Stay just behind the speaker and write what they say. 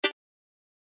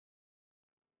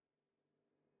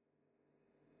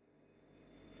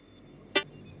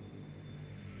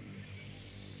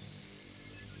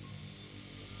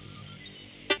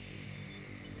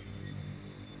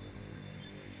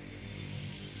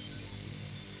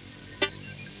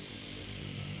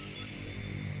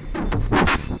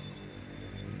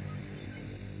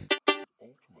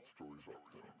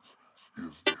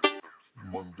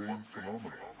mundane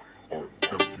phenomena are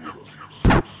empty of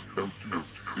essence, empty of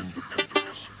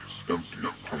independence, empty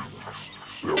of permanence.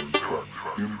 They are in fact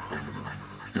impermanent,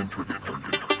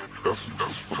 interdependent,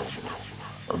 essenceless phenomena,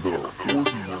 and that our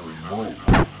ordinary mode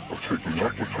of taking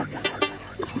up with the world,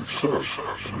 as we've said,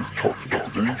 and we've talked about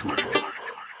the danger of that,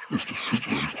 is to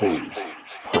superimpose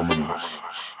permanence,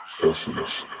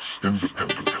 essence,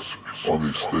 independence on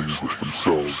these things which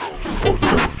themselves are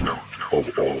empty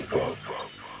of all that.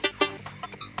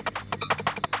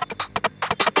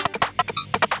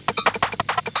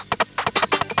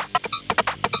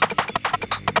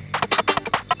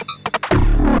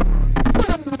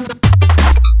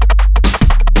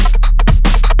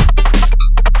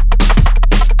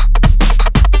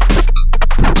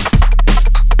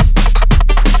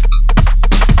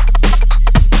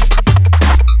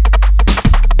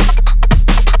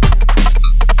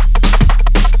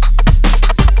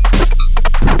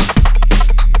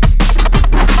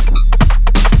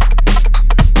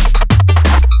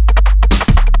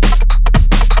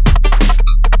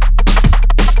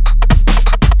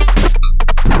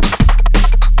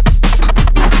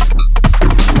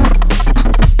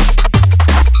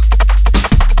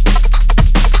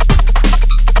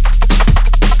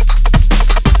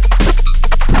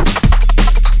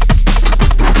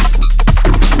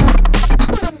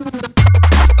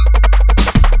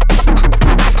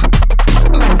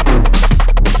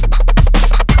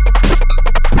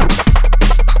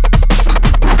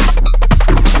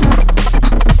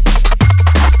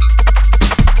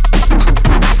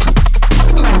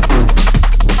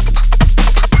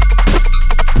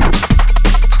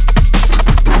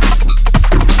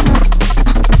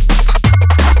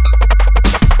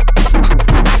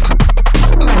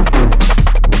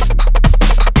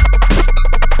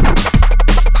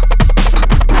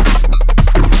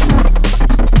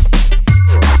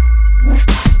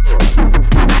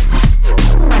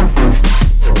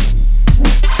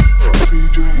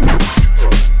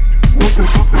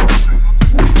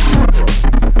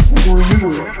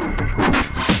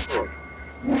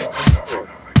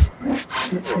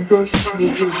 You guys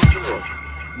need to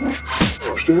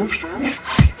upstairs?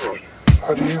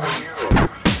 How do you?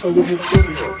 I live next door to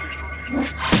you.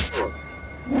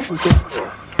 Right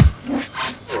there.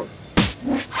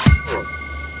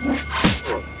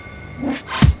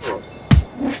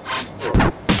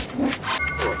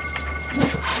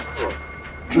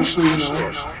 Just so you know,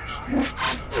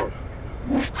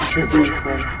 I can't be your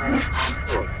friend.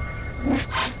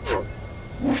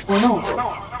 Why not?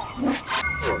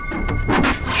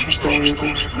 It's just the way it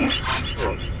is.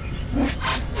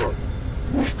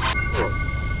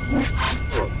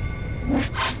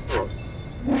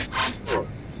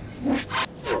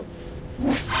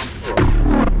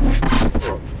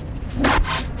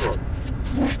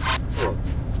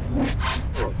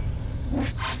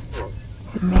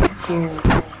 I'm not a girl.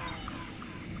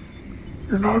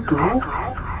 You're not a girl?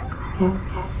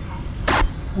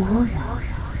 Where are you?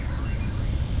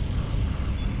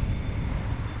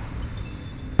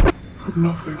 I'm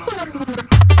nothing.